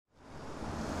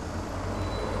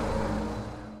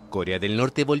Corea del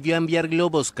Norte volvió a enviar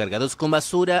globos cargados con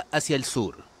basura hacia el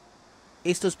sur.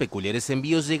 Estos peculiares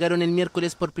envíos llegaron el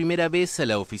miércoles por primera vez a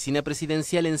la oficina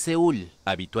presidencial en Seúl,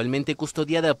 habitualmente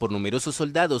custodiada por numerosos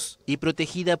soldados y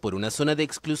protegida por una zona de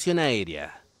exclusión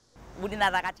aérea.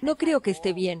 No creo que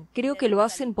esté bien, creo que lo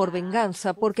hacen por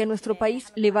venganza, porque a nuestro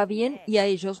país le va bien y a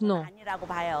ellos no.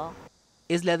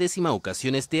 Es la 10ª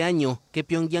ocasión este año que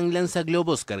Pyongyang lanza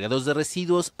globos cargados de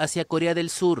residuos hacia Corea del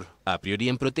Sur, a priori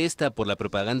en protesta por la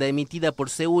propaganda emitida por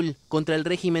Seúl contra el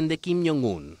régimen de Kim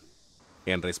Jong-un.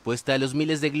 En respuesta a los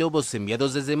miles de globos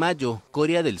enviados desde mayo,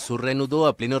 Corea del Sur reanudó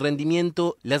a pleno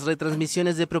rendimiento las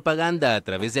retransmisiones de propaganda a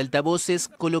través de altavoces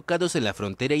colocados en la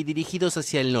frontera y dirigidos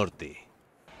hacia el norte.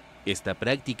 Esta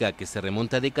práctica, que se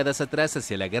remonta décadas atrás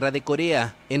hacia la guerra de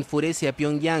Corea, enfurece a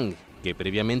Pyongyang, que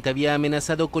previamente había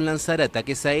amenazado con lanzar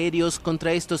ataques aéreos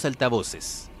contra estos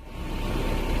altavoces.